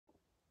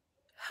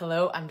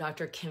Hello, I'm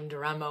Dr. Kim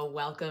Duramo.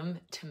 Welcome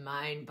to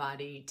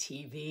MindBody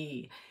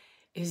TV.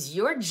 Is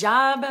your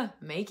job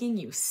making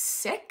you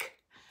sick?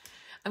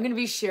 I'm going to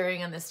be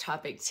sharing on this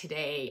topic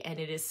today,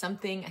 and it is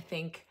something I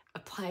think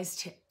applies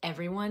to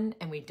everyone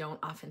and we don't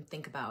often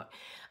think about.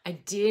 I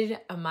did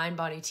a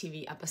MindBody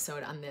TV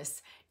episode on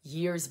this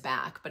years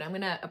back, but I'm going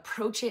to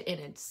approach it in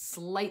a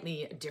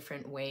slightly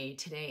different way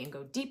today and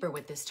go deeper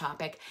with this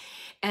topic,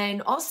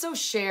 and also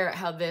share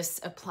how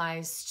this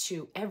applies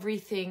to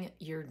everything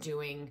you're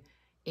doing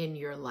in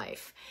your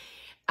life.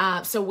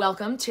 So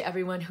welcome to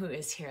everyone who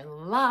is here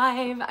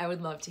live. I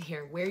would love to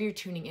hear where you're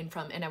tuning in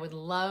from, and I would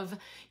love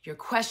your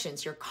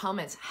questions, your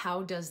comments.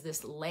 How does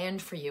this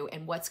land for you,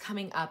 and what's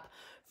coming up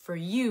for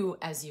you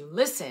as you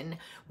listen?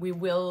 We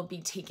will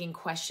be taking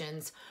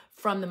questions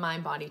from the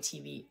MindBody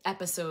TV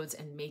episodes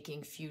and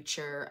making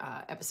future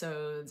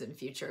episodes and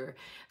future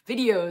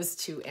videos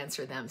to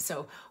answer them.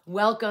 So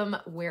welcome.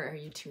 Where are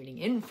you tuning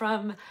in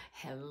from?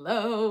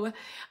 Hello.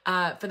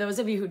 For those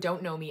of you who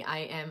don't know me, I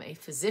am a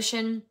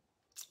physician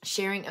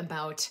sharing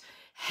about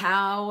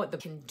how the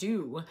can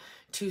do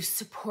to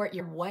support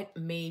your what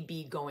may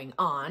be going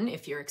on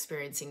if you're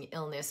experiencing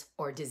illness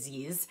or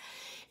disease,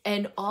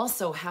 and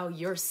also how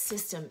your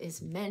system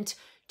is meant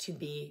to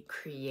be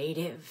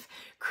creative,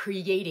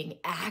 creating,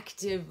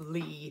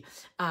 actively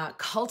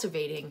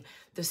cultivating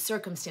the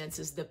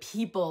circumstances, the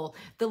people,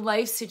 the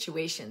life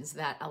situations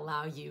that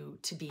allow you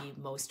to be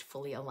most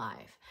fully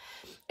alive.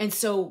 And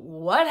so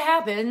what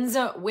happens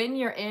when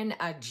you're in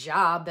a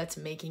job that's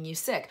making you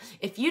sick?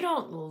 If you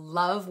don't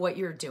love what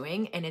you're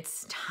doing and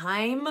it's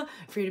time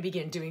for you to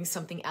begin doing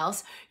something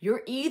else,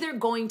 you're either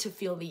going to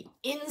feel the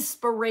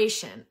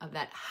inspiration of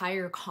that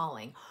higher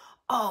calling.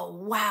 Oh,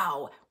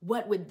 wow,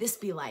 what would this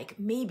be like?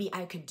 Maybe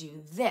I could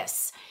do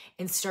this,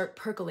 and start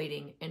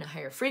percolating in a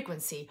higher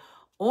frequency.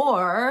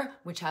 Or,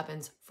 which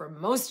happens for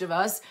most of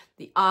us,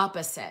 the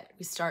opposite.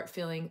 We start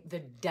feeling the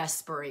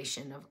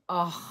desperation of,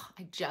 oh,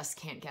 I just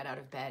can't get out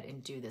of bed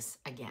and do this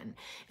again.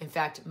 In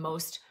fact,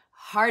 most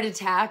heart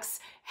attacks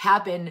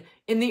happen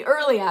in the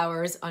early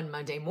hours on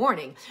Monday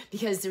morning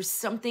because there's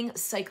something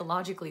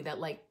psychologically that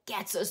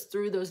gets us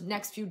through those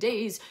next few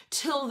days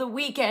till the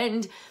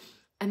weekend.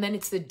 And then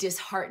it's the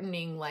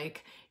disheartening,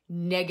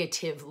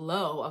 negative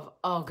low of,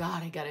 oh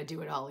God, I gotta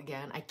do it all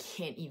again. I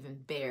can't even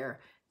bear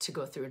to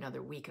go through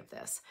another week of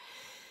this.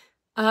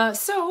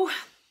 So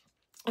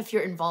if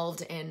you're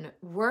involved in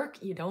work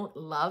you don't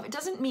love, it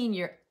doesn't mean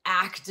you're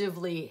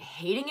actively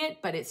hating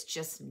it, but it's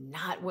just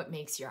not what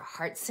makes your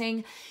heart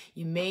sing.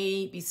 You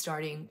may be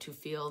starting to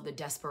feel the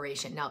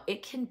desperation. Now,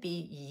 it can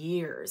be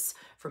years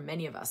for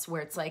many of us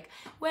where it's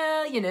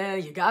well,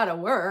 you gotta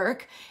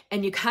work,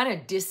 and you kind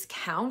of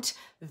discount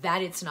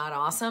that it's not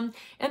awesome.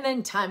 And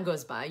then time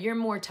goes by, you're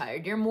more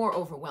tired, you're more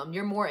overwhelmed,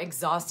 you're more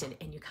exhausted,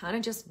 and you kind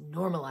of just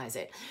normalize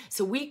it.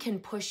 So we can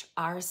push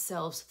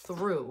ourselves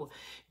through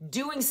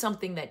doing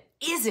something that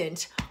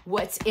isn't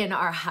what's in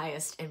our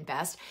highest and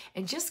best,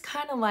 and just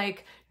kind of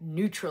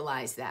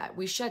neutralize that.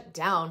 We shut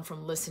down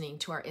from listening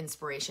to our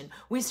inspiration.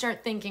 We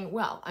start thinking,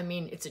 well,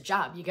 it's a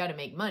job, you got to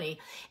make money,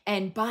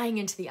 and buying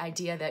into the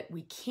idea that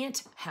we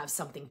can't have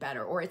something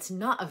better, or it's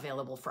not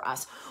available for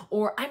us,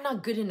 or I'm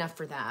not good enough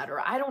for that,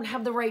 or I don't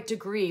have the right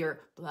degree,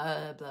 or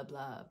blah, blah,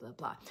 blah, blah,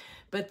 blah.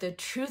 But the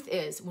truth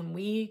is, when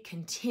we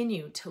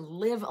continue to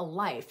live a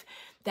life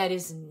that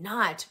is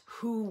not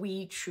who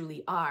we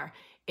truly are,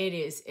 it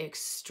is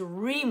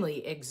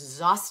extremely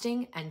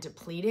exhausting and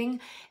depleting,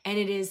 and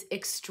it is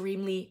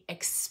extremely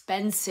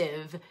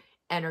expensive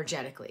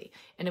energetically.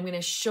 And I'm going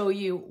to show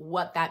you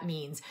what that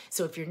means.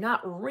 So if you're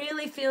not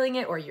really feeling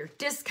it, or you're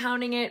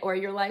discounting it, or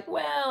you're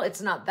well,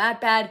 it's not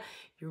that bad,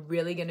 you're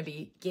really going to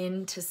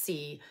begin to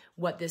see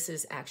what this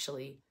is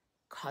actually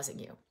causing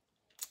you.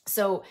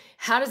 So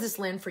how does this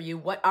land for you?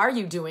 What are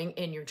you doing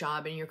in your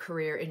job, in your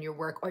career, in your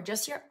work, or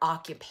just your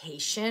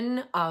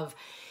occupation of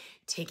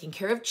taking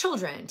care of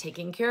children,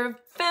 taking care of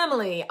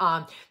family,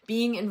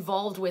 being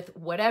involved with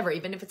whatever,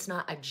 even if it's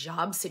not a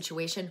job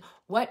situation?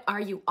 What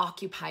are you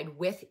occupied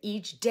with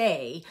each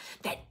day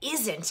that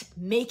isn't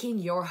making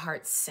your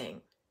heart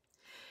sing?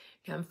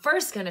 Now, I'm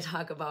first going to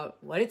talk about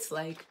what it's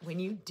like when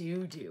you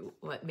do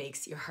what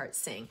makes your heart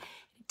sing.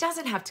 It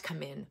doesn't have to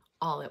come in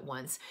all at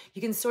once.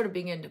 You can sort of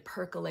begin to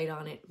percolate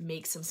on it,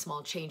 make some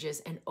small changes,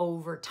 and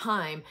over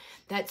time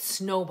that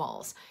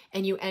snowballs,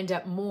 and you end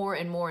up more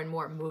and more and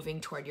more moving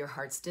toward your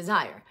heart's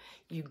desire.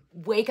 You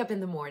wake up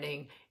in the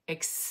morning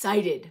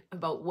excited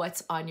about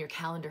what's on your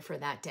calendar for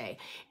that day,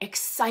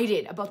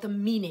 excited about the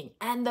meaning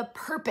and the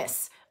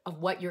purpose of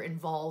what you're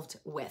involved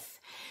with.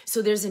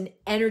 So there's an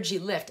energy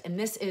lift, and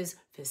this is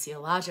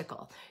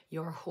physiological.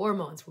 Your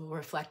hormones will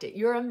reflect it.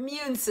 Your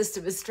immune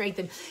system is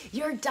strengthened.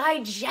 Your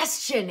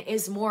digestion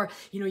is more,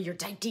 you're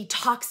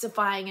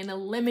detoxifying and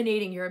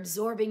eliminating, you're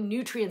absorbing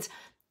nutrients.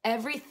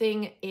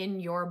 Everything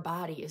in your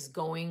body is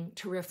going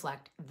to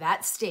reflect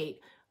that state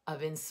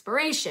of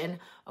inspiration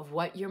of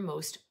what you're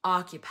most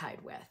occupied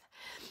with.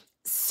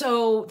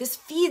 So this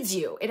feeds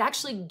you. It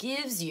actually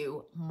gives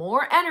you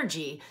more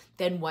energy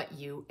than what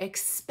you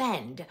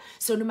expend.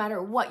 So no matter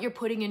what you're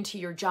putting into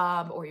your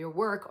job or your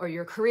work or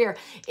your career,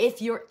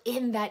 if you're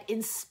in that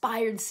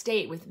inspired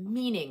state with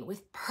meaning,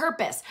 with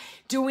purpose,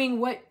 doing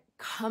what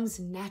comes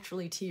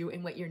naturally to you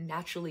and what you're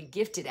naturally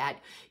gifted at,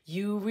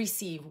 you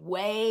receive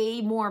way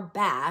more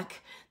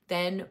back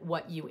than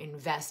what you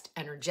invest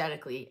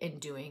energetically in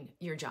doing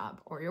your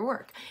job or your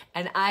work.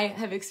 And I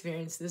have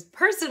experienced this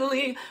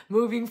personally,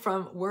 moving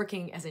from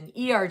working as an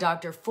ER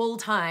doctor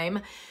full-time,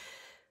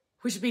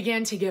 which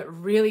began to get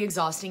really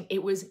exhausting.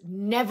 It was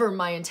never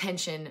my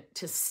intention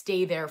to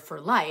stay there for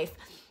life.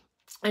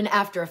 And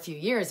after a few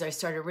years, I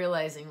started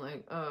realizing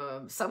like,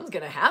 something's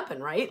gonna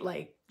happen, right?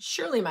 Like,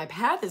 surely my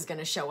path is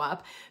gonna show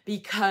up,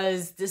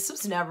 because this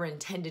was never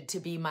intended to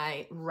be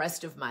my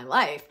rest of my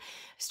life.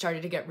 I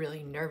started to get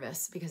really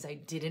nervous because I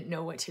didn't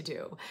know what to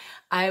do.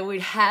 I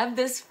would have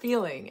this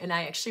feeling, and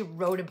I actually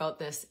wrote about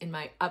this in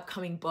my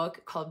upcoming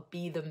book called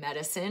Be the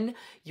Medicine,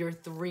 Your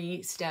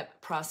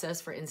 3-Step Process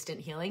for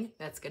Instant Healing.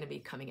 That's gonna be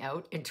coming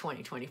out in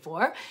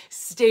 2024.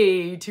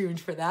 Stay tuned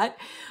for that.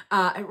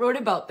 I wrote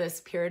about this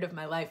period of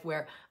my life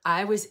where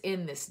I was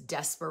in this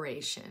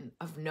desperation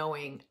of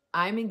knowing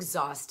I'm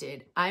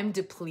exhausted, I'm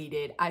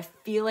depleted, I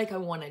feel like I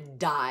want to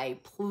die.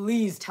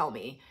 Please tell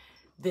me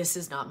this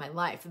is not my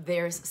life.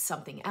 There's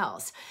something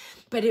else.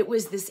 But it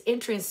was this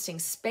interesting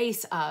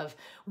space of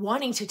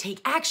wanting to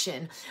take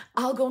action.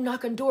 I'll go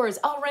knock on doors.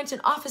 I'll rent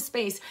an office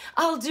space.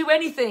 I'll do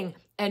anything.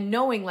 And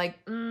knowing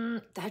like,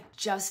 that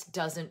just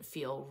doesn't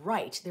feel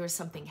right. There was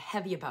something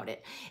heavy about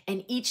it.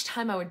 And each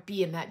time I would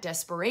be in that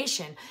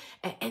desperation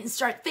and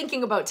start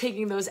thinking about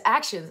taking those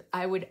actions,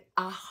 I would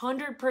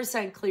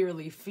 100%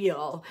 clearly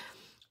feel,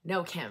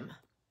 no, Kim,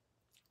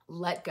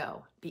 let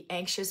go. Be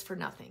anxious for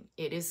nothing.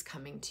 It is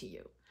coming to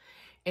you.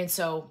 And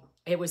so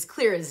it was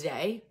clear as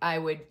day. I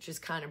would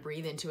just kind of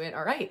breathe into it.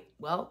 All right,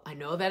 well, I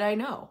know that I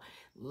know.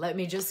 Let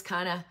me just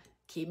kind of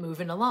keep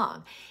moving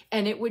along.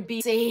 And it would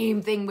be,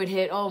 same thing would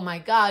hit. Oh my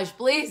gosh,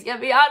 please get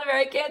me out of here.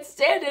 I can't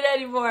stand it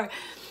anymore.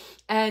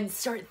 And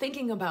start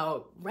thinking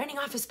about renting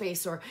office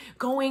space or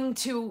going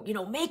to,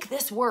 make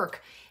this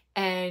work.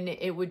 And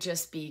it would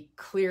just be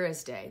clear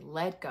as day.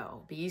 Let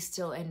go, be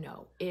still, and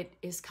know it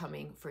is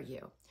coming for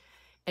you.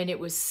 And it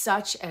was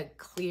such a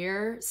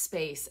clear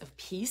space of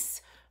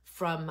peace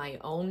from my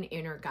own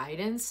inner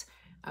guidance.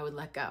 I would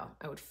let go.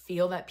 I would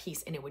feel that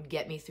peace, and it would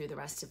get me through the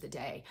rest of the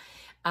day.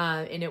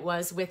 And it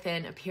was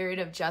within a period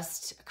of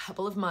just a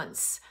couple of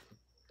months,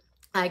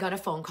 I got a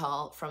phone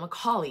call from a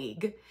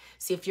colleague.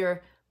 See, if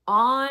you're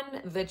on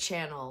the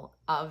channel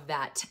of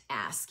that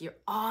ask, you're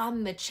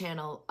on the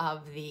channel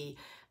of the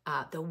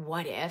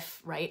what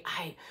if, right?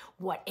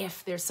 What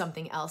if there's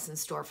something else in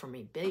store for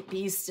me?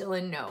 Be still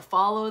and know.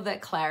 Follow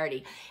that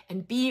clarity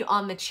and be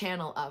on the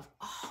channel of,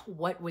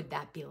 what would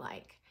that be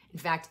like? In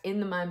fact, in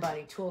the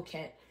MindBody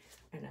Toolkit,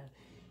 I'm gonna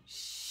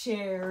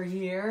share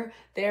here,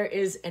 there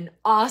is an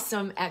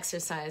awesome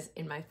exercise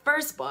in my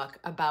first book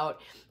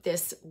about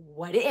this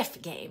what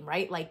if game,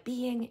 right? Like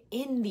being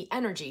in the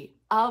energy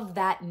of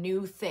that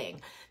new thing,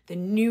 the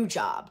new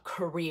job,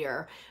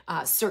 career,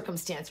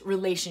 circumstance,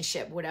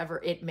 relationship, whatever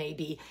it may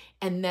be,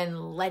 and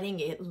then letting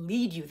it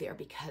lead you there,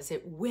 because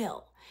it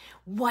will.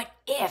 What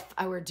if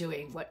I were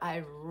doing what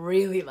I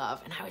really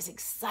love and I was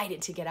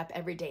excited to get up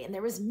every day and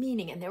there was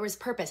meaning and there was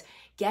purpose?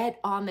 Get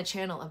on the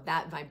channel of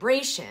that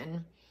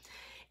vibration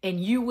and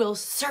you will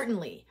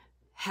certainly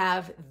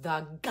have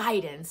the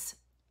guidance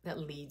that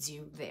leads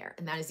you there.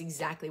 And that is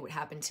exactly what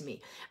happened to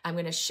me. I'm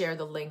going to share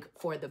the link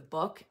for the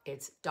book.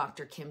 It's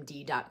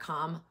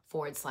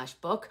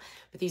drkimd.com/book.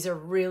 But these are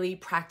really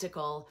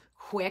practical,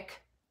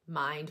 quick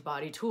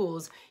mind-body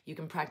tools you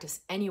can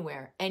practice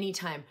anywhere,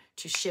 anytime,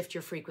 to shift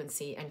your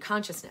frequency and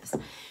consciousness.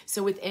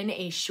 So within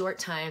a short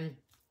time,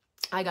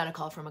 I got a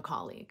call from a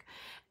colleague.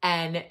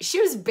 And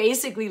she was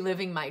basically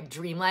living my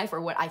dream life,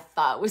 or what I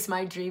thought was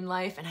my dream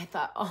life. And I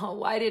thought,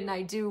 why didn't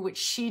I do what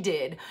she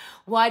did?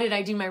 Why did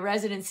I do my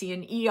residency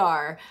in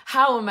ER?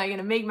 How am I going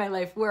to make my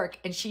life work?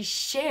 And she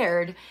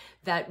shared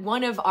that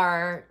one of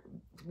our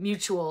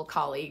mutual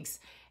colleagues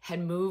had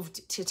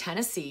moved to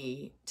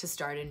Tennessee to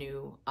start a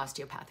new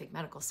osteopathic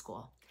medical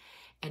school.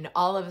 And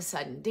all of a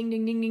sudden, ding,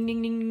 ding, ding, ding,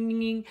 ding, ding, ding,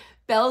 ding,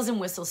 bells and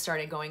whistles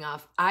started going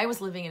off. I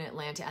was living in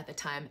Atlanta at the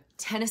time.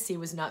 Tennessee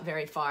was not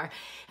very far.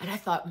 And I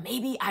thought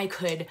maybe I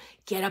could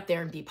get up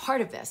there and be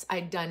part of this.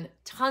 I'd done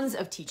tons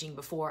of teaching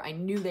before. I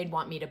knew they'd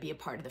want me to be a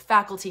part of the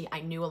faculty. I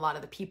knew a lot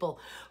of the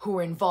people who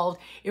were involved.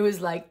 It was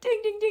like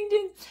ding, ding, ding,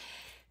 ding.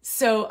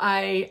 So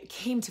I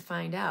came to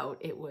find out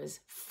it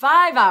was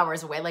 5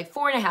 hours away, like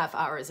 4.5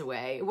 hours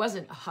away. It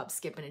wasn't a hop,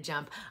 skip, and a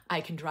jump.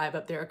 I can drive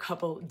up there a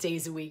couple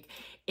days a week.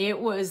 It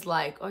was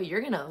like,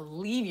 you're going to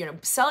leave,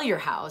 sell your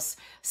house,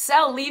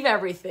 leave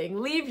everything,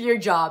 leave your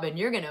job, and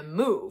you're going to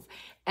move.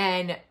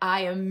 And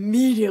I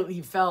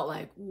immediately felt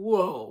like,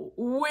 whoa,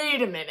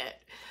 wait a minute.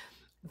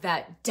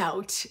 That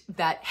doubt,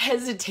 that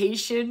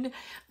hesitation.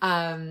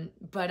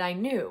 But I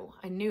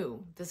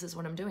knew this is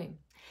what I'm doing.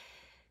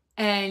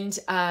 And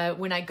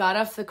when I got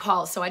off the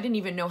call, so I didn't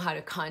even know how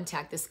to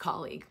contact this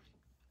colleague.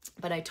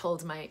 But I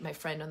told my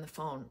friend on the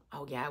phone,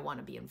 oh yeah, I want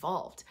to be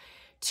involved.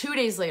 2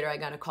 days later, I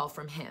got a call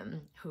from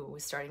him who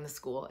was starting the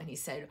school, and he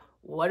said,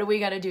 what do we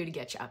got to do to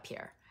get you up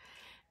here?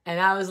 And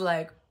I was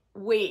like,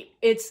 wait,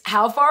 it's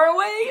how far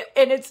away?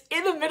 And it's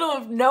in the middle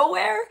of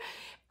nowhere?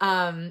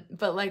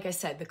 But like I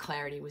said, the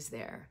clarity was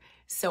there.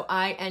 So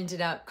I ended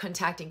up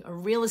contacting a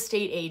real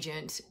estate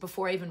agent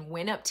before I even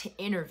went up to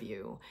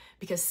interview,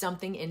 because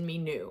something in me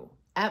knew,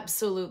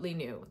 absolutely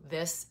knew,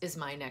 this is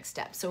my next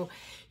step. So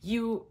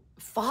you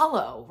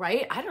follow,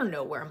 right? I don't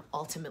know where I'm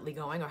ultimately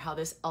going or how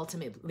this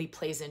ultimately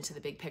plays into the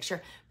big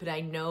picture, but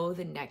I know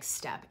the next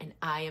step, and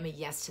I am a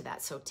yes to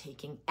that. So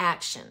taking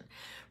action,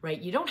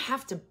 right? You don't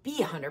have to be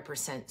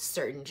 100%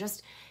 certain.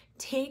 Just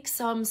take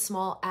some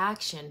small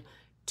action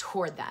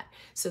toward that.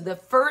 So the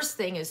first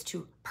thing is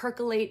to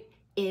percolate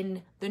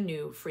in the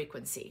new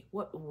frequency.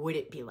 What would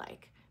it be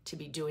like to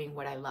be doing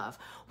what I love?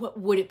 What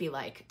would it be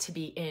like to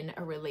be in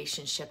a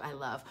relationship I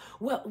love?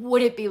 What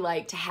would it be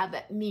like to have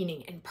that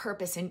meaning and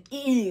purpose and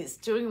ease,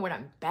 doing what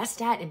I'm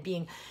best at and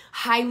being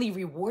highly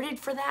rewarded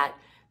for that?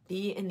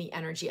 Be in the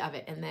energy of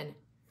it, and then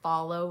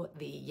follow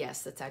the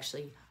yes. That's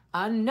actually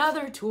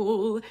another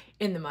tool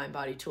in the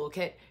MindBody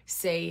Toolkit.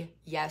 Say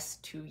yes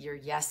to your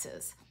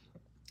yeses.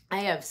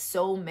 I have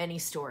so many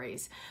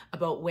stories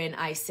about when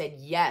I said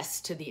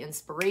yes to the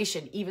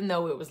inspiration, even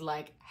though it was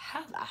like,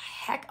 how the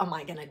heck am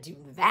I gonna do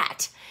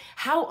that?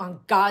 How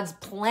on God's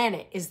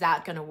planet is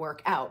that gonna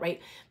work out,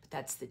 right? But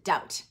that's the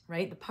doubt,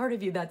 right? The part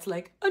of you that's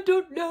like, I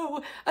don't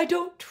know, I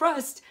don't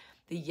trust.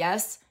 The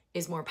yes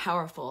is more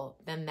powerful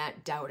than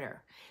that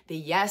doubter. The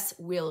yes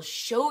will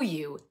show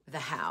you the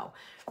how.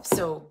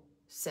 So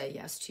say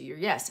yes to your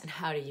yes. And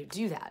how do you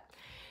do that?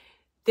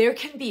 There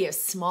can be a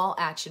small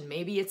action.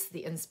 Maybe it's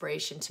the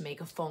inspiration to make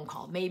a phone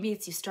call. Maybe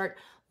it's you start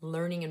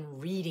learning and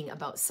reading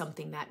about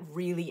something that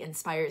really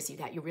inspires you,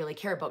 that you really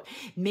care about.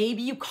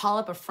 Maybe you call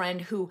up a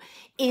friend who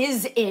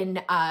is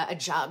in a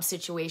job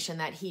situation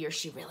that he or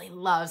she really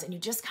loves, and you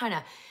just kind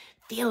of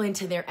feel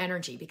into their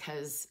energy,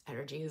 because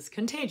energy is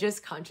contagious.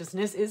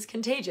 Consciousness is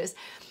contagious.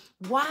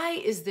 Why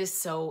is this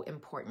so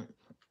important?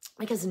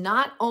 Because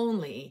not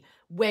only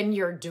when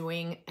you're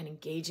doing and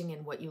engaging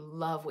in what you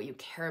love, what you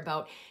care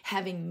about,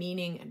 having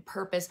meaning and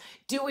purpose,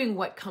 doing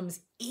what comes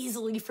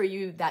easily for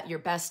you that you're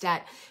best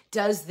at,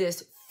 does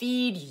this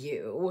feed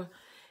you.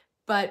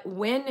 But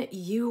when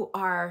you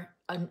are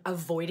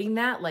avoiding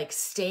that, like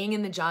staying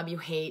in the job you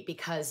hate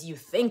because you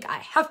think, I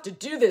have to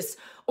do this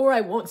or I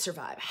won't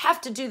survive. I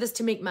have to do this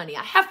to make money.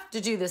 I have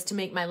to do this to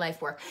make my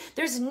life work.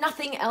 There's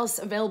nothing else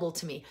available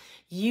to me.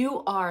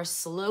 You are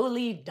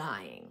slowly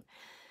dying.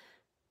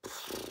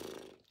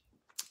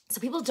 So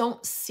people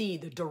don't see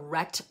the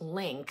direct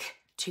link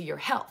to your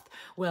health.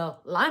 Well,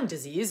 Lyme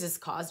disease is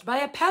caused by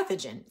a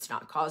pathogen. It's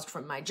not caused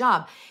from my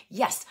job.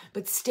 Yes,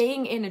 but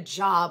staying in a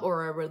job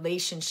or a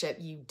relationship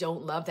you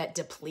don't love that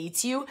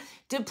depletes you,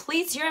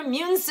 depletes your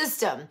immune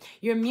system.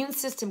 Your immune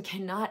system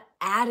cannot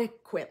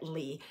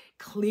adequately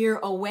clear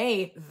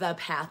away the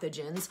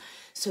pathogens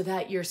so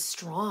that you're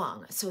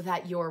strong, so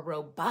that you're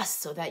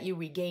robust, so that you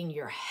regain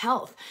your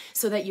health,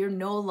 so that you're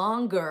no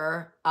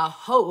longer a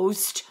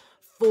host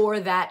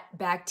for that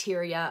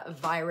bacteria,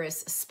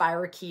 virus,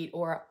 spirochete,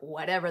 or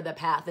whatever the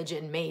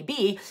pathogen may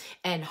be,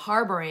 and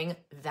harboring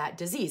that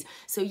disease.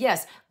 So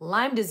yes,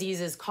 Lyme disease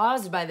is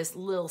caused by this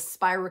little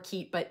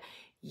spirochete, but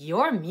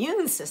your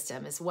immune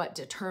system is what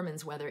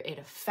determines whether it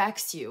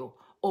affects you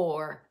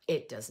or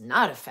it does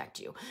not affect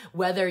you.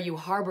 Whether you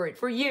harbor it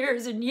for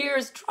years and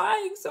years,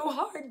 trying so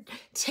hard,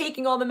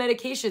 taking all the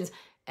medications,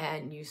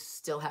 and you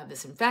still have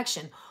this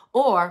infection,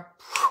 or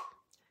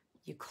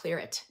you clear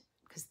it.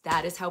 Because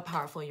that is how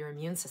powerful your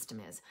immune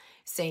system is.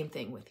 Same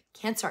thing with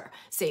cancer.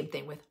 Same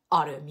thing with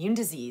autoimmune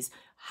disease,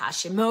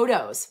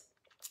 Hashimoto's,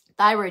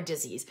 thyroid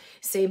disease.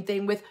 Same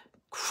thing with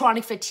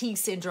chronic fatigue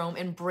syndrome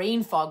and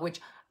brain fog,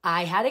 which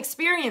I had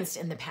experienced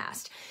in the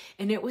past.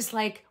 And it was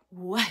like,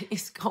 what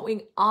is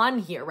going on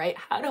here, right?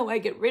 How do I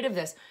get rid of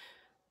this?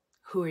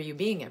 Who are you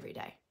being every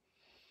day?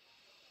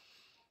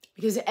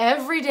 Because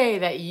every day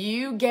that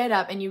you get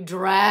up and you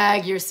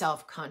drag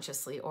yourself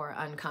consciously or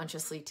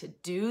unconsciously to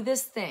do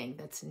this thing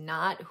that's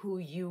not who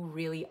you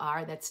really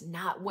are, that's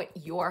not what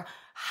your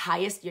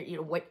highest,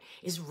 what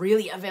is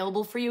really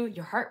available for you,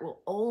 your heart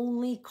will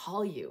only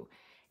call you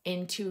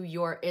into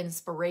your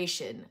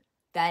inspiration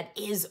that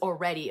is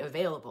already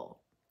available.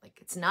 Like,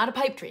 it's not a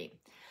pipe dream.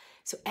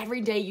 So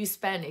every day you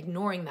spend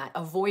ignoring that,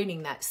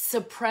 avoiding that,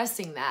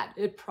 suppressing that,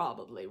 it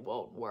probably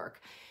won't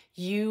work.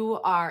 You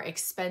are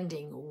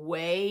expending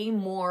way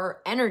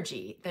more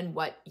energy than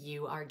what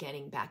you are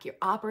getting back. You're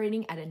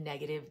operating at a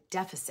negative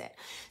deficit.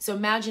 So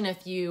imagine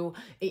if you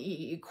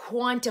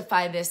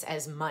quantify this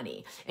as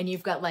money, and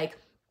you've got like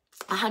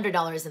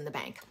 $100 in the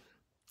bank,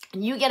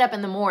 and you get up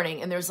in the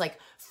morning and there's like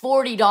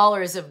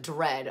 $40 of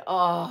dread.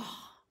 Oh,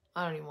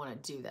 I don't even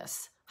want to do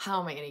this.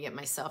 How am I going to get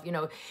myself,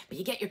 but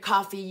you get your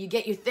coffee, you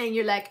get your thing,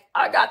 you're like,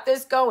 I got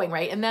this going,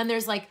 right? And then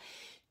there's like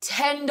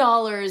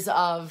 $10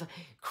 of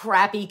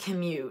crappy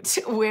commute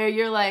where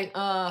you're like,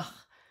 ugh,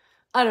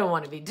 I don't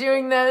want to be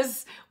doing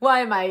this.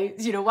 Why am I,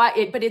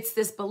 why? But it's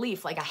this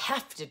belief, like I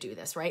have to do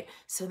this, right?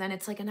 So then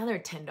it's like another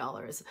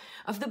 $10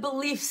 of the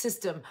belief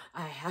system.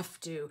 I have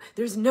to.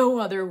 There's no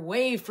other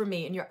way for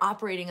me. And you're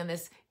operating on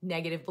this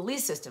negative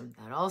belief system.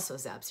 That also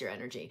zaps your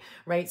energy,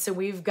 right? So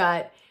we've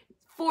got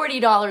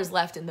 $40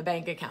 left in the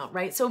bank account,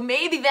 right? So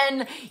maybe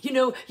then,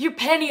 your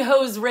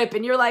pantyhose rip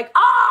and you're like,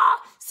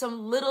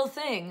 some little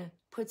thing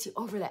puts you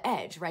over the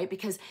edge, right?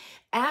 Because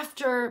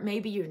after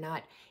maybe you're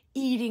not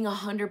eating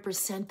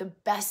 100% the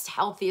best,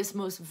 healthiest,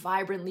 most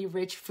vibrantly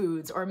rich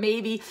foods, or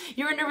maybe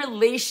you're in a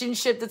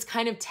relationship that's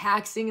kind of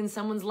taxing and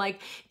someone's like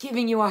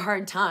giving you a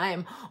hard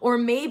time, or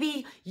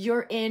maybe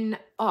you're in,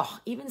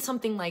 even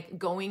something like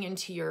going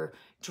into your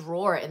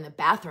drawer in the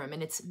bathroom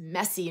and it's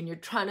messy and you're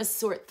trying to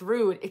sort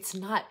through it. It's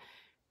not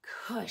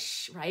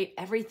cush, right?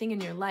 Everything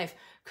in your life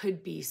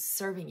could be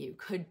serving you,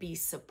 could be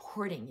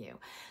supporting you.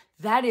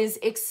 That is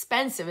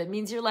expensive. It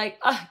means you're like,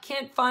 I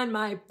can't find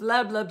my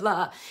blah, blah,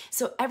 blah.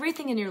 So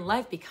everything in your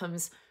life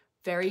becomes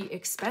very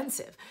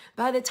expensive.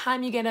 By the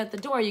time you get out the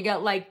door, you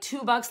got like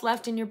 $2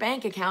 left in your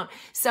bank account.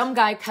 Some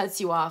guy cuts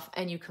you off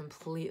and you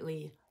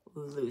completely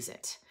lose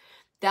it.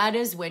 That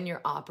is when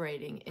you're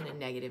operating in a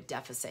negative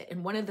deficit.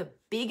 And one of the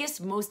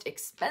biggest, most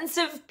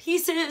expensive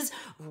pieces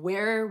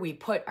where we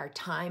put our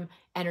time,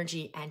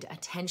 energy, and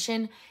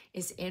attention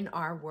is in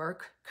our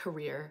work,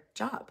 career,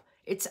 job.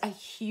 It's a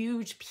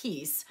huge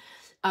piece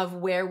of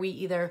where we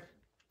either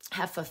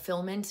have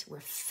fulfillment, we're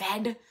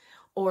fed,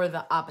 or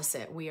the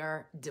opposite, we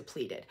are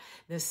depleted.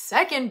 The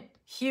second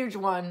huge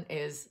one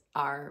is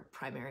our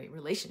primary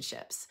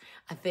relationships.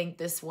 I think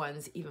this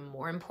one's even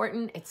more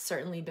important. It's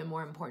certainly been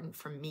more important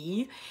for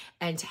me.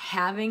 And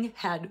having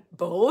had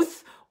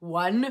both,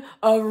 one,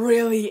 a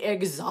really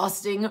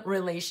exhausting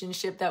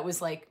relationship that was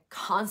like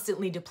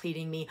constantly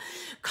depleting me,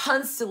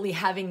 constantly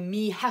having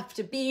me have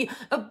to be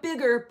a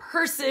bigger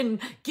person,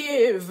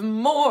 give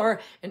more,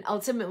 and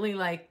ultimately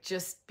like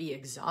just be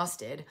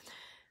exhausted.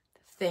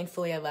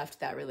 Thankfully, I left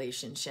that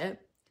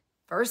relationship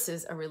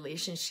versus a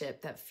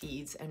relationship that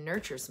feeds and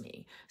nurtures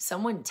me.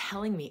 Someone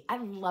telling me, I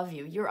love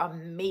you, you're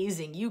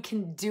amazing, you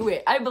can do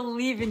it, I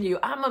believe in you,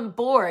 I'm on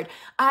board,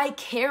 I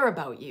care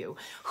about you,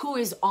 who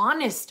is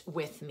honest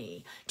with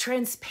me,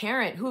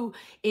 transparent, who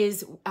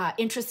is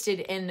interested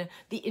in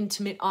the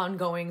intimate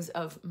ongoings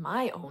of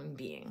my own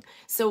being.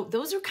 So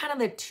those are kind of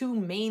the two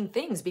main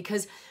things,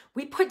 because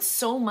we put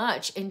so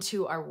much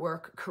into our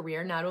work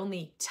career, not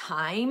only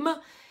time,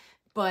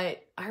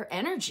 but our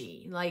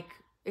energy. Like,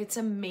 it's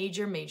a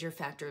major, major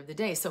factor of the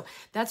day. So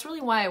that's really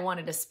why I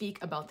wanted to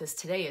speak about this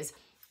today, is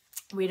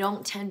we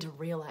don't tend to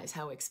realize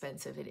how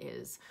expensive it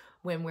is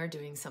when we're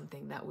doing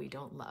something that we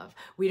don't love.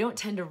 We don't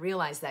tend to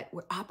realize that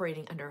we're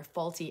operating under a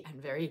faulty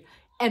and very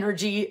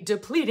energy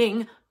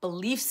depleting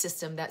belief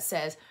system that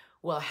says,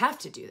 well, I have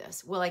to do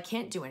this. Well, I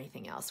can't do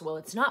anything else. Well,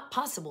 it's not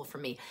possible for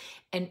me.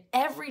 And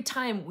every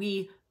time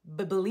we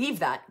believe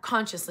that,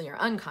 consciously or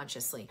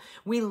unconsciously,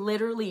 we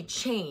literally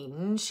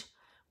change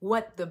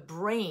what the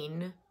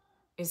brain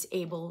is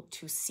able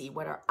to see,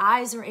 what our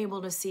eyes are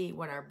able to see,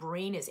 what our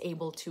brain is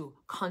able to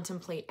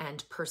contemplate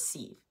and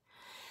perceive.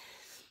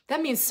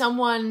 That means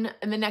someone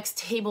in the next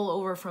table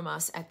over from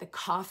us at the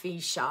coffee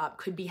shop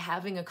could be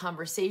having a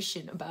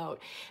conversation about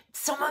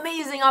some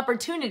amazing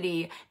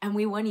opportunity and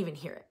we won't even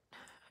hear it.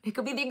 It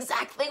could be the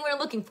exact thing we're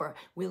looking for.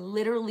 We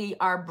literally,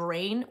 our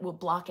brain will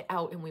block it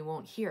out and we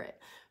won't hear it.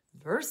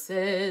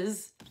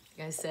 Versus,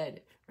 like I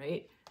said,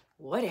 right?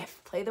 What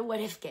if? Play the what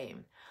if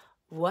game.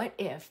 What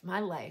if my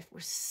life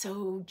were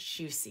so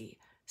juicy,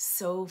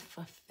 so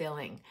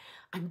fulfilling?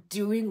 I'm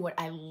doing what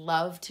I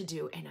love to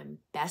do and I'm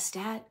best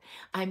at.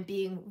 I'm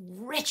being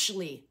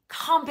richly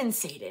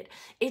compensated.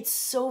 It's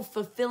so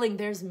fulfilling.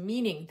 There's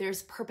meaning,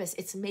 there's purpose.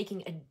 It's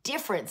making a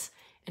difference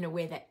in a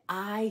way that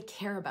I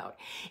care about.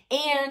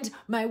 And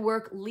my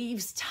work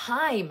leaves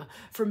time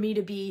for me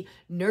to be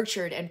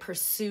nurtured and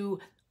pursue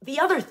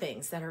the other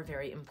things that are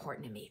very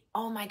important to me.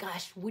 Oh my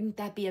gosh, wouldn't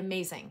that be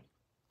amazing?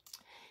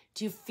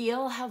 Do you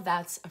feel how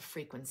that's a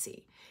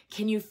frequency?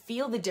 Can you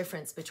feel the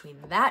difference between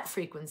that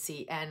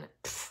frequency and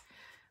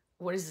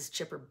what is this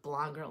chipper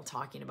blonde girl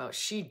talking about?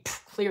 She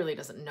clearly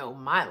doesn't know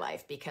my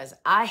life because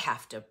I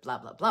have to blah,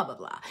 blah, blah, blah,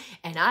 blah.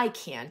 And I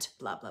can't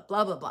blah, blah,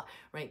 blah, blah, blah,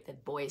 right? The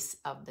voice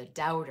of the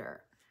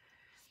doubter.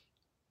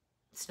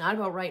 It's not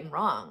about right and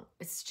wrong.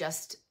 It's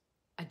just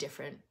a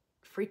different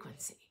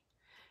frequency.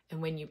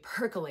 And when you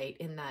percolate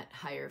in that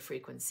higher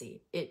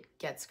frequency, it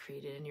gets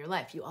created in your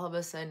life. You all of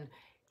a sudden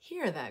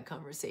hear that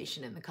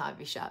conversation in the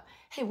coffee shop.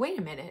 Hey, wait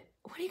a minute.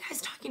 What are you guys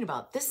talking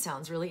about? This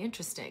sounds really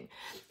interesting.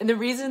 And the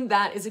reason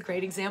that is a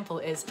great example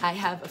is I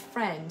have a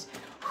friend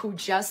who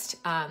just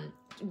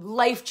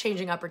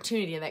life-changing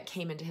opportunity that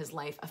came into his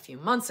life a few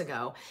months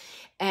ago.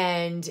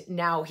 And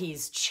now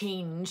he's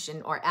changed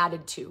or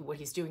added to what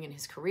he's doing in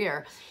his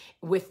career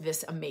with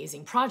this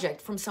amazing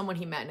project from someone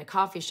he met in a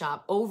coffee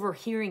shop,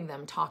 overhearing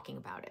them talking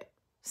about it.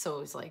 So it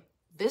was like,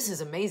 this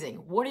is amazing.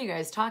 What are you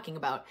guys talking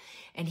about?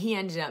 And he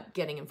ended up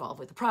getting involved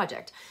with the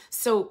project.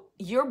 So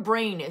your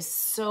brain is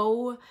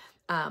so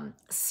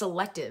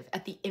selective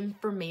at the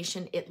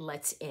information it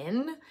lets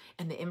in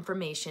and the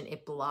information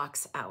it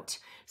blocks out.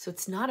 So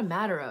it's not a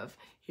matter of,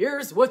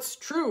 here's what's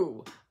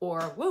true,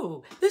 or,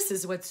 whoa, this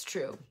is what's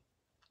true.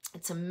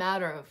 It's a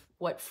matter of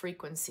what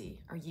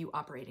frequency are you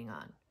operating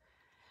on.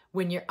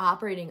 When you're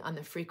operating on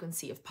the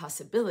frequency of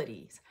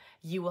possibilities,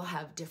 you will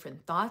have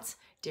different thoughts,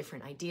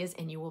 different ideas,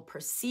 and you will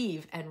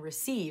perceive and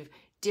receive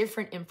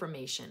different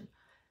information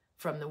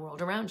from the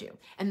world around you.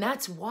 And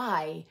that's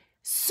why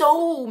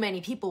so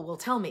many people will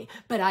tell me,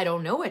 but I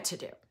don't know what to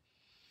do.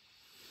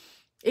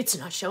 It's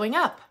not showing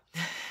up.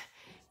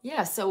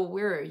 Yeah, so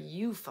where are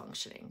you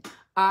functioning?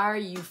 Are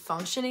you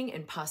functioning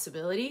in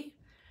possibility?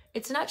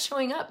 It's not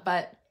showing up,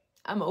 but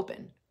I'm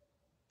open.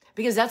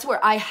 Because that's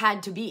where I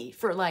had to be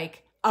for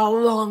like a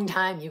long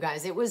time, you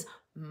guys. It was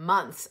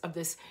months of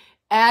this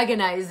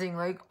agonizing,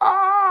 like,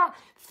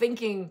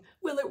 thinking,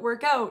 will it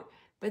work out?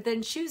 But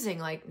then choosing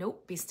like,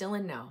 nope, be still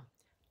and know.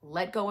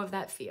 Let go of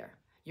that fear.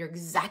 You're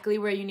exactly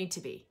where you need to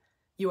be.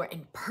 You are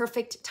in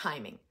perfect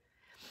timing.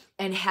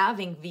 And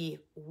having the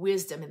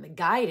wisdom and the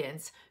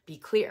guidance be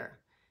clear,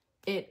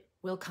 it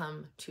will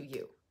come to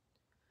you.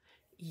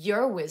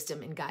 Your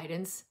wisdom and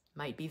guidance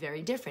might be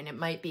very different. It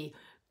might be,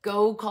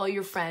 go call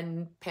your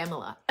friend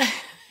Pamela.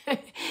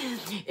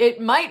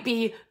 It might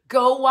be,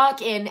 go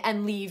walk in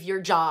and leave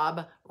your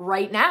job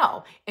right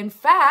now. In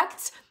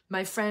fact,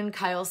 my friend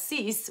Kyle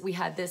Cease, we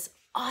had this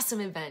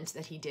awesome event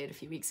that he did a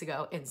few weeks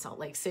ago in Salt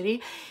Lake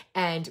City,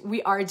 and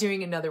we are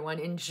doing another one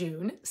in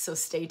June, so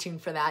stay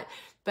tuned for that.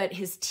 But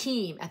his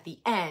team at the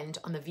end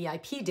on the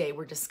VIP day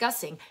were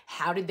discussing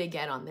how did they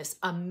get on this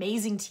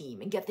amazing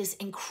team and get this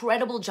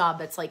incredible job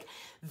that's like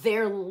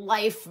their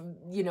life,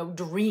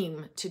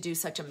 dream to do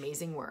such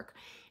amazing work.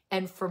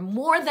 And for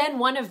more than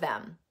one of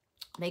them,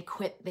 they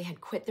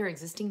had quit their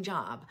existing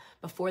job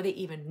before they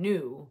even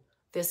knew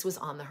this was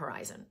on the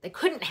horizon. They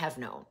couldn't have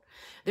known.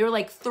 There were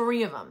like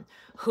 3 of them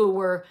who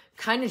were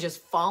kind of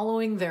just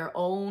following their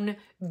own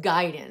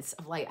guidance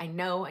of like, I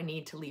know I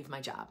need to leave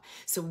my job.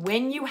 So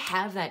when you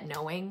have that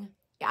knowing,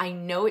 I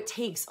know it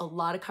takes a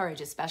lot of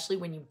courage, especially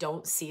when you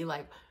don't see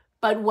like,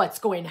 but what's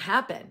going to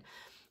happen?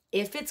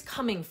 If it's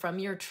coming from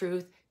your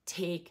truth,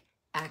 take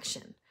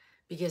action.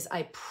 Because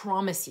I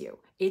promise you,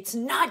 it's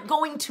not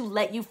going to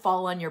let you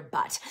fall on your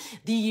butt.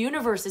 The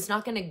universe is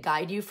not going to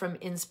guide you from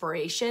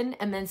inspiration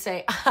and then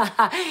say,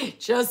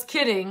 just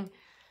kidding.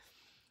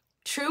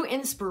 True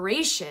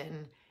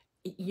inspiration,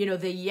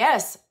 the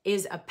yes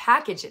is a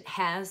package. It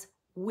has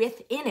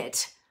within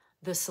it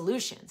the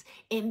solutions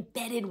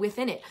embedded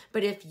within it.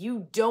 But if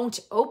you don't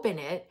open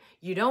it,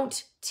 you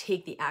don't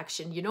take the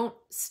action, you don't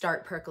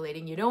start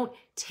percolating, you don't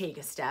take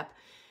a step,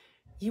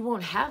 you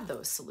won't have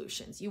those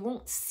solutions. You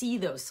won't see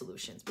those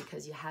solutions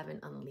because you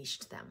haven't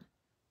unleashed them.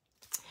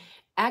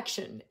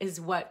 Action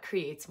is what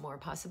creates more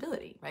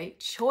possibility, right?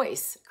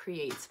 Choice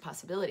creates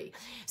possibility.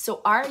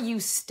 So are you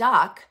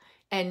stuck?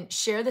 And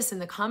share this in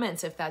the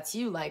comments if that's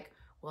you, like,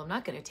 well, I'm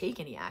not going to take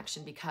any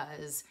action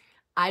because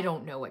I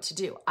don't know what to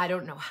do. I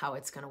don't know how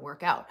it's going to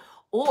work out.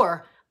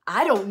 Or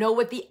I don't know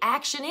what the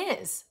action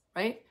is,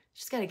 right? You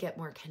just got to get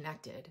more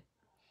connected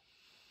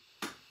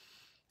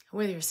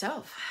with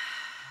yourself,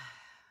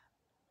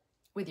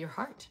 with your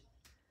heart.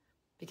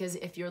 Because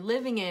if you're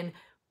living in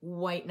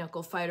white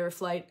knuckle fight or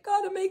flight,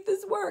 gotta make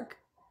this work,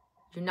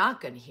 you're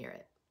not going to hear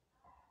it.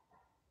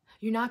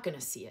 You're not going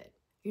to see it.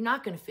 You're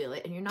not going to feel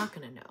it, and you're not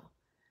going to know.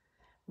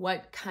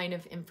 What kind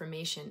of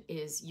information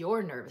is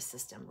your nervous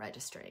system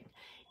registering?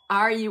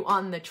 Are you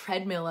on the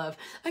treadmill of,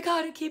 I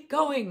gotta keep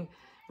going,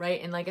 right?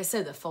 And like I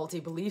said, the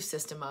faulty belief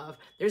system of,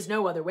 there's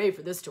no other way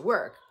for this to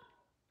work.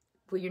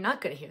 Well, you're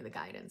not going to hear the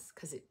guidance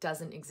because it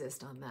doesn't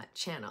exist on that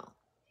channel.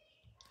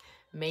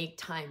 Make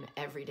time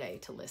every day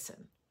to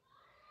listen.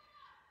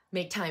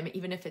 Make time,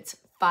 even if it's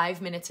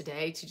 5 minutes a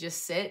day, to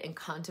just sit and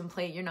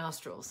contemplate your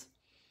nostrils.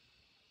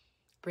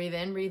 Breathe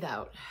in, breathe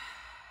out.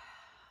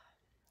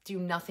 Do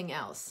nothing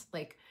else.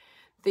 Like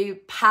the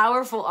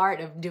powerful art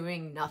of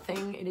doing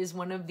nothing, it is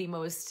one of the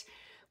most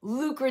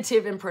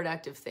lucrative and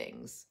productive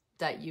things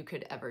that you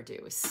could ever do,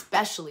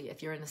 especially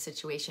if you're in a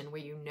situation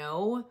where you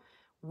know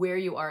where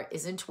you are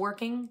isn't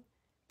working,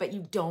 but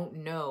you don't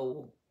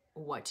know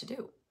what to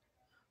do,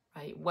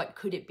 right? What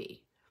could it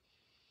be?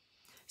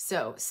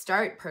 So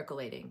start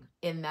percolating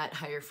in that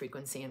higher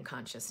frequency and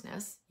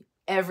consciousness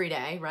every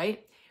day,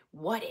 right?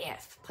 What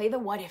if? Play the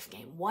what if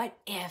game. What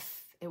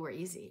if it were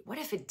easy? What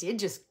if it did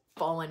just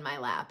fall in my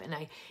lap and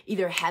I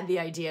either had the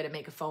idea to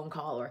make a phone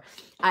call or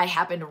I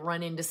happened to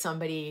run into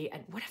somebody,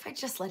 and what if I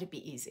just let it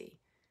be easy,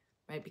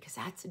 right? Because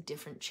that's a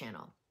different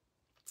channel.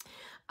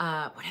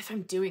 What if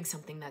I'm doing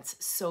something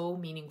that's so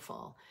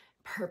meaningful,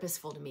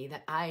 purposeful to me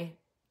that I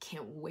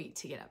can't wait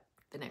to get up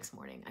the next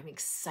morning? I'm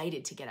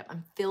excited to get up.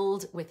 I'm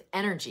filled with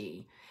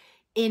energy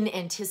in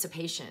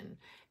anticipation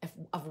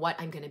of what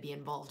I'm going to be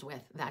involved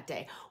with that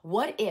day.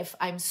 What if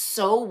I'm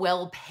so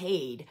well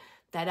paid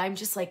that I'm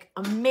just like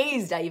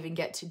amazed I even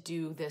get to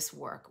do this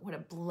work. What a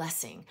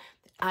blessing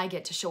that I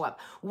get to show up.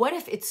 What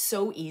if it's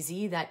so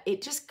easy that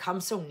it just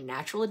comes so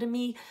natural to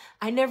me?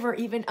 I never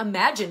even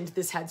imagined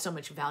this had so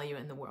much value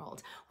in the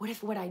world. What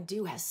if what I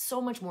do has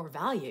so much more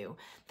value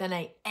than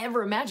I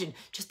ever imagined?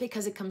 Just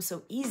because it comes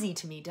so easy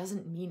to me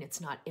doesn't mean it's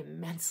not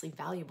immensely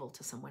valuable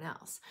to someone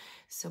else.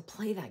 So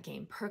play that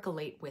game,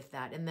 percolate with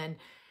that, and then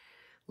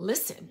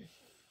listen.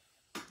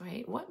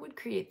 Right? What would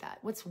create that?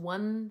 What's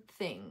one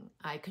thing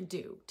I could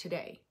do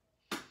today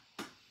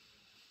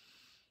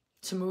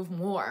to move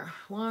more,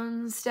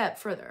 one step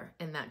further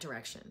in that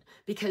direction?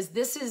 Because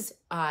this is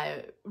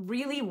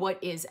really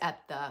what is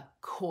at the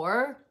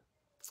core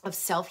of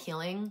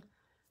self-healing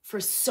for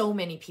so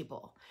many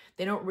people.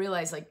 They don't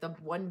realize like the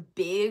one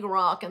big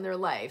rock in their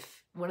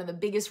life, one of the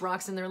biggest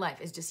rocks in their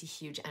life is just a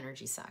huge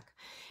energy suck.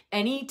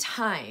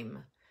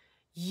 Anytime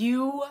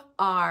you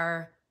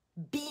are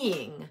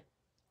being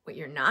what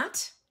you're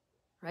not,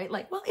 right?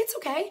 Like, well, it's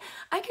okay.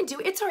 I can do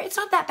it. It's all right. It's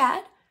not that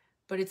bad.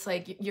 But it's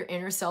like your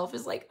inner self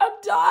is like, I'm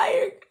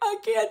dying. I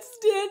can't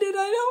stand it.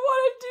 I don't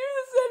want to do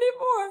this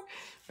anymore,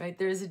 right?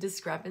 There's a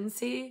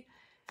discrepancy.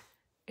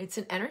 It's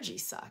an energy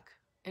suck.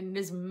 And it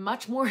is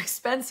much more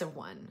expensive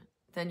one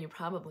than you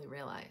probably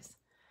realize.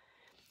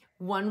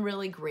 One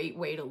really great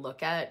way to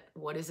look at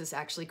what is this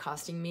actually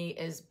costing me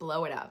is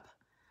blow it up.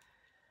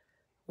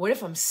 What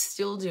if I'm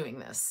still doing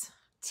this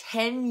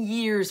 10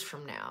 years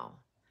from now?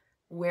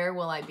 Where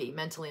will I be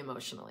mentally,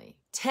 emotionally?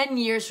 10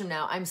 years from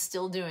now, I'm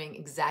still doing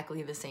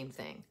exactly the same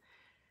thing.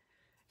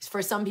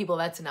 For some people,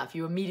 that's enough.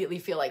 You immediately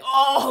feel like,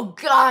 oh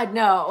God,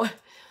 no.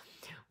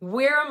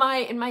 Where am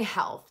I in my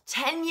health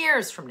 10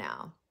 years from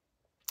now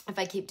if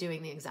I keep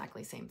doing the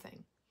exactly same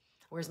thing?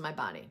 Where's my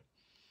body?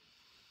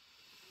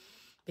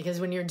 Because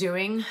when you're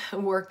doing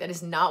work that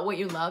is not what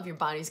you love, your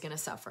body's going to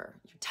suffer.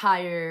 You're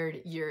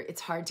tired.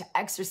 It's hard to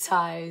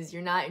exercise.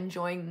 You're not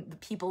enjoying the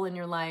people in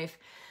your life.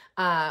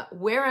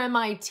 Where am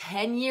I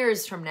 10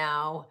 years from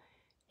now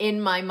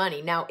in my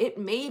money? Now, it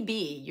may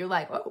be you're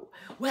like, oh,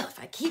 well, if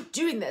I keep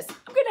doing this,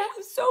 I'm going to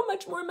have so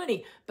much more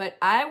money. But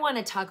I want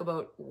to talk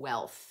about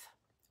wealth,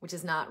 which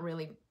is not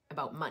really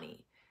about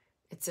money.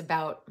 It's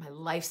about my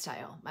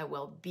lifestyle, my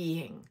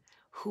well-being,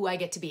 who I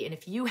get to be. And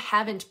if you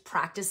haven't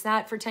practiced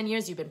that for 10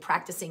 years, you've been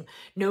practicing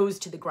nose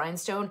to the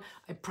grindstone,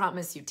 I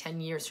promise you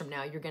 10 years from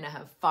now, you're going to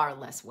have far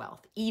less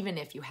wealth, even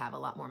if you have a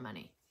lot more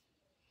money.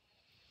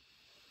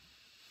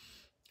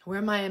 Where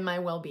am I in my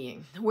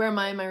well-being? Where am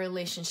I in my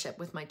relationship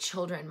with my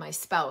children, my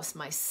spouse,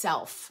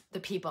 myself, the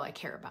people I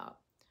care about?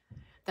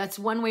 That's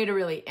one way to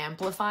really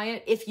amplify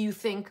it. If you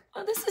think,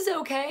 oh, this is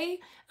okay,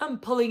 I'm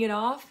pulling it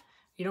off,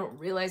 you don't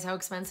realize how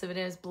expensive it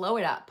is, blow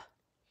it up.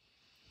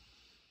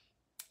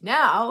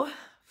 Now,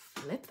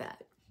 flip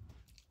that.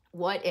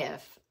 What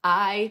if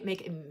I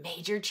make a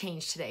major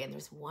change today and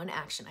there's one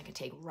action I can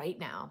take right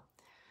now,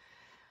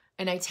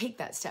 and I take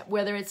that step,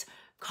 whether it's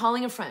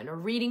calling a friend or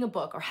reading a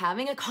book or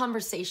having a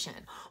conversation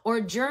or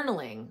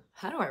journaling.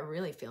 How do I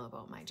really feel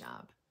about my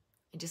job?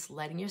 And just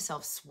letting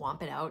yourself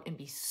swamp it out and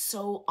be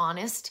so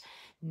honest,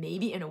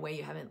 maybe in a way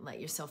you haven't let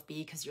yourself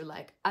be because you're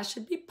like, I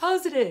should be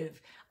positive.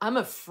 I'm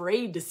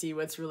afraid to see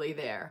what's really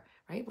there,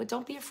 right? Well,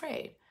 don't be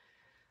afraid.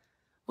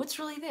 What's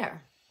really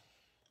there?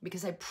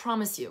 Because I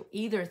promise you,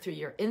 either through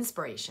your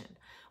inspiration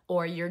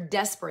or your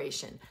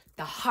desperation,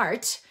 the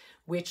heart,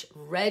 which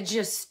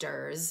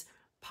registers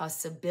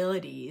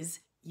possibilities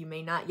you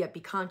may not yet be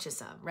conscious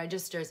of,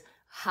 registers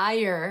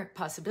higher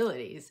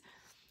possibilities,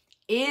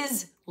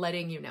 is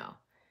letting you know.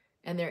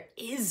 And there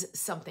is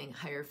something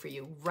higher for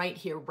you right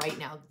here, right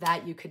now,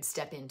 that you could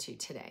step into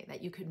today,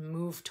 that you could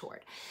move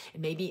toward.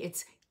 And maybe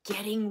it's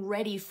getting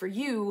ready for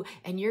you,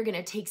 and you're going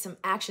to take some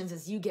actions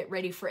as you get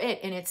ready for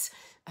it. And it's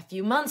a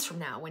few months from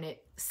now when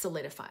it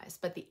solidifies.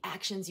 But the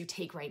actions you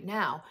take right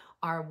now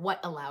are what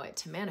allow it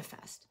to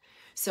manifest.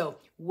 So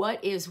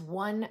what is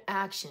one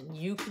action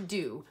you could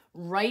do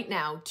right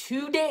now,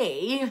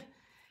 today,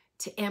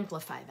 to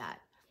amplify that?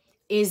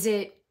 Is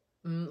it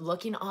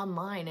looking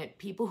online at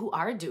people who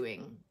are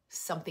doing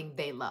something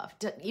they love?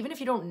 Even if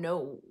you don't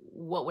know,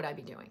 what would I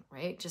be doing,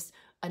 right? Just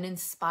an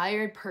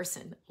inspired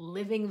person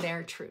living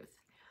their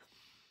truth.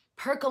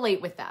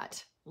 Percolate with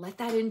that. Let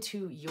that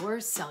into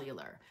your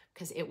cellular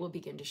because it will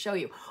begin to show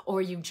you.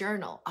 Or you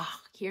journal,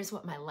 here's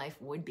what my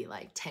life would be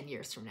like 10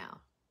 years from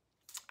now.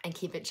 And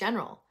keep it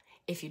general.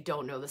 If you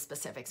don't know the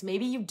specifics,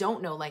 maybe you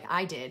don't know, like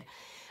I did,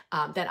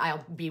 that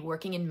I'll be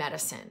working in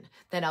medicine,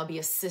 that I'll be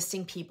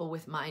assisting people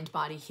with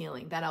mind-body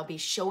healing, that I'll be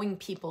showing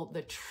people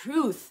the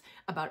truth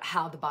about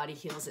how the body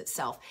heals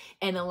itself,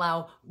 and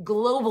allow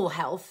global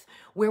health,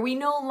 where we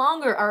no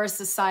longer are a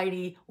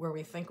society where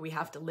we think we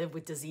have to live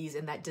with disease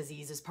and that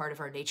disease is part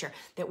of our nature,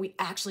 that we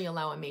actually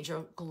allow a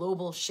major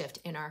global shift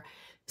in our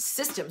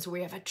systems where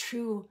we have a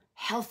true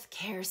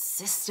healthcare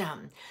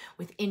system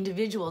with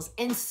individuals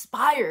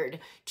inspired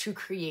to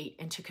create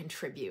and to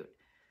contribute,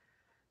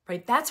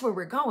 right? That's where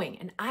we're going.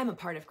 And I'm a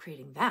part of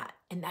creating that.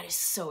 And that is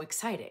so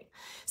exciting.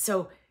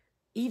 So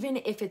even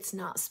if it's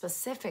not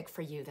specific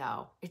for you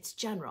though, it's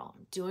general.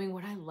 I'm doing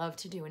what I love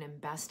to do and am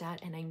best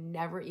at. And I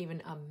never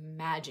even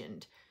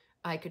imagined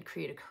I could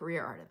create a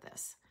career out of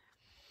this.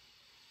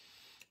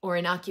 Or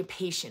an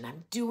occupation.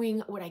 I'm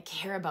doing what I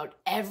care about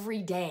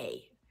every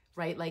day,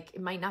 right? Like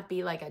it might not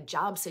be like a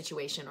job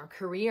situation or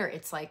career.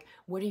 It's like,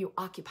 what are you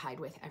occupied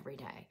with every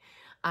day?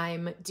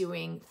 I'm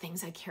doing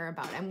things I care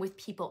about. I'm with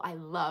people I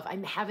love.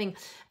 I'm having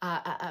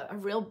a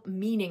real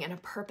meaning and a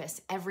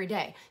purpose every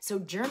day. So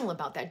journal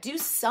about that. Do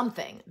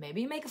something.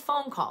 Maybe you make a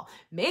phone call.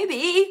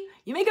 Maybe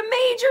you make a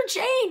major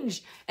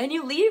change and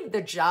you leave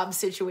the job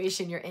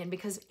situation you're in,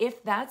 because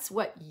if that's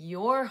what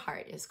your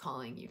heart is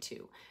calling you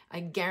to, I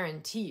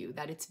guarantee you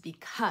that it's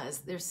because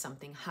there's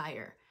something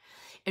higher.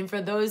 And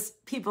for those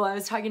people I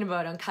was talking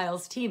about on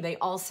Kyle's team, they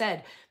all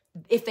said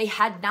if they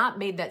had not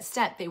made that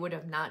step, they would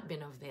have not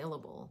been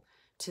available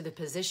to the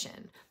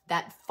position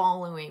that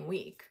following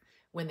week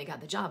when they got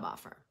the job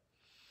offer.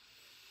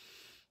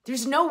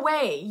 There's no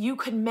way you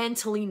could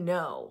mentally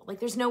know.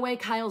 Like there's no way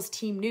Kyle's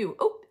team knew,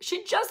 oh,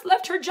 she just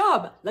left her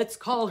job. Let's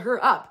call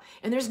her up.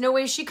 And there's no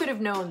way she could have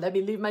known, let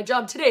me leave my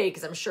job today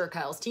because I'm sure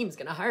Kyle's team is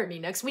going to hire me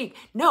next week.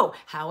 No,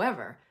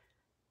 however,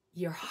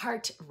 your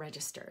heart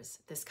registers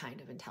this kind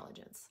of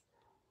intelligence.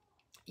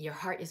 Your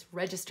heart is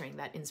registering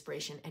that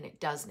inspiration and it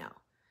does know.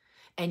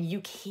 And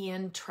you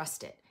can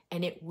trust it.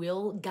 And it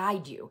will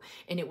guide you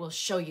and it will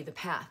show you the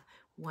path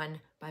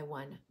one by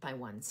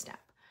one step.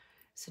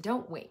 So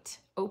don't wait.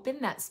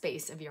 Open that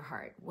space of your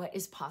heart. What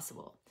is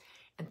possible?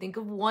 And think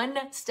of one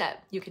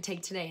step you could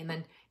take today and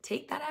then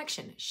take that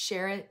action.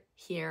 Share it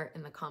here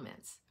in the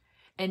comments.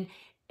 And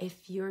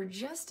if you're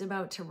just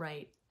about to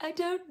write, I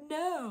don't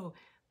know,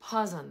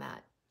 pause on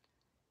that.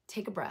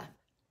 Take a breath.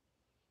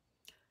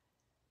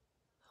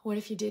 What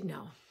if you did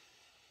know?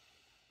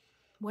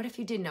 What if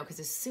you did know? Because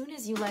as soon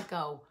as you let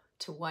go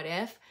to what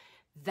if,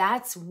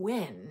 that's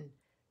when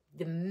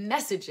the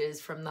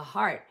messages from the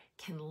heart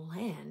can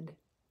land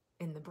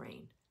in the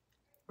brain,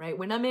 right?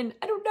 When I'm in,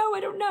 I don't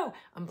know,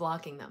 I'm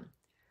blocking them.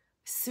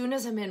 As soon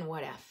as I'm in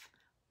what if,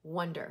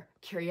 wonder,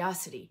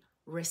 curiosity,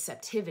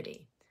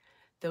 receptivity,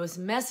 those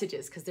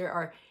messages, because there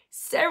are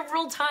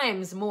several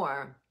times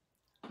more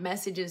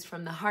messages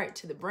from the heart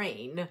to the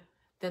brain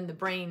than the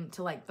brain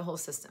to like the whole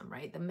system,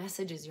 right? The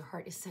messages your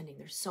heart is sending,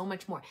 there's so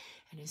much more.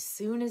 And as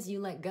soon as you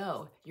let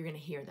go, you're gonna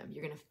hear them,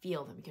 you're gonna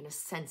feel them, you're gonna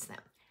sense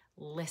them.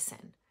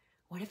 Listen,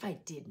 what if I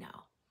did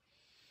know?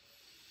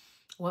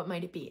 What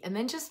might it be? And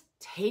then just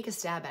take a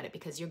stab at it,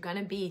 because you're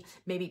gonna be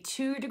maybe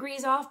 2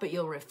 degrees off, but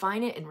you'll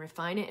refine it and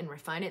refine it and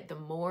refine it. The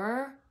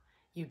more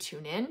you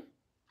tune in,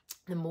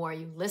 the more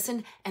you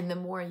listen, and the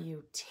more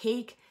you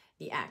take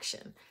the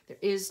action. There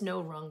is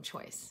no wrong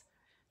choice.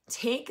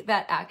 Take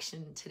that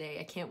action today.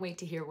 I can't wait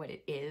to hear what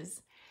it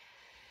is.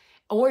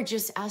 Or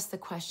just ask the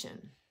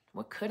question,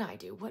 what could I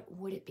do? What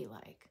would it be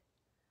like?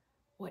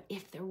 What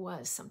if there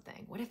was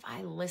something? What if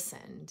I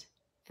listened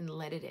and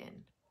let it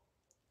in?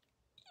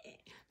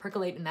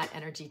 Percolate in that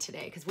energy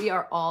today, because we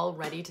are all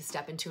ready to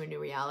step into a new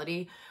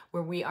reality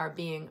where we are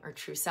being our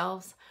true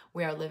selves.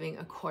 We are living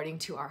according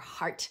to our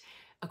heart,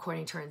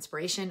 according to our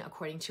inspiration,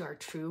 according to our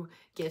true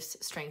gifts,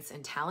 strengths,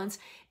 and talents.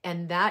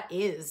 And that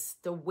is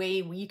the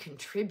way we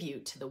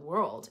contribute to the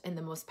world in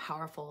the most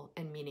powerful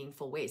and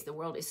meaningful ways. The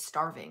world is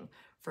starving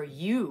for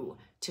you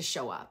to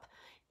show up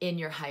in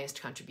your highest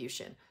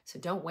contribution. So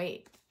don't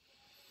wait.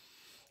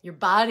 Your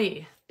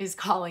body is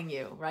calling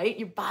you, right?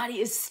 Your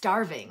body is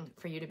starving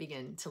for you to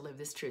begin to live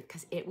this truth,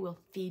 because it will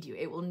feed you,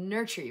 it will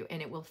nurture you,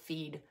 and it will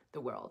feed the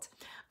world.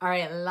 All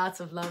right, lots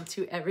of love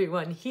to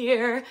everyone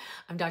here.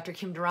 I'm Dr.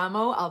 Kim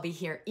Duramo. I'll be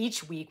here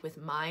each week with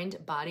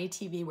MindBody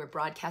TV. We're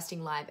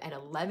broadcasting live at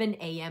 11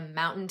 a.m.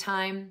 Mountain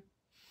Time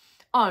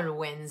on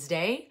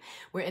Wednesday.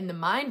 We're in the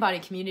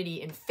MindBody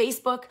community in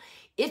Facebook.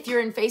 If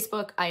you're in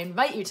Facebook, I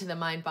invite you to the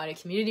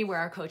MindBody community, where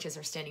our coaches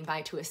are standing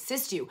by to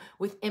assist you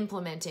with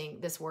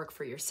implementing this work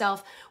for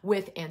yourself,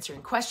 with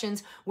answering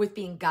questions, with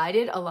being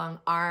guided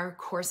along our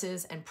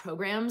courses and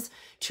programs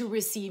to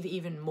receive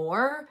even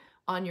more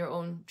on your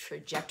own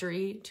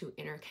trajectory to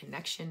inner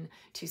connection,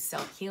 to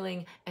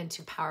self-healing, and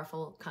to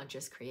powerful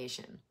conscious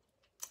creation.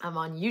 I'm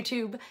on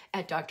YouTube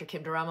at Dr.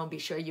 Kim Duramo. Be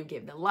sure you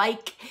give the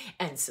like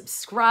and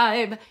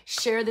subscribe.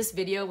 Share this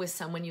video with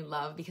someone you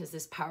love, because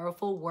this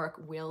powerful work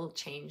will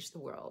change the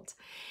world.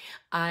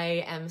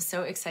 I am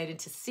so excited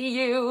to see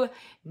you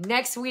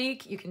next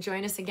week. You can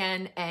join us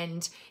again.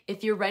 And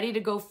if you're ready to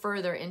go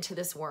further into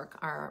this work,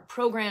 our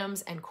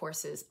programs and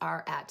courses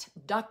are at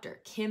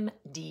drkimd.com.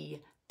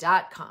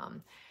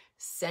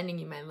 Sending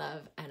you my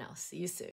love, and I'll see you soon.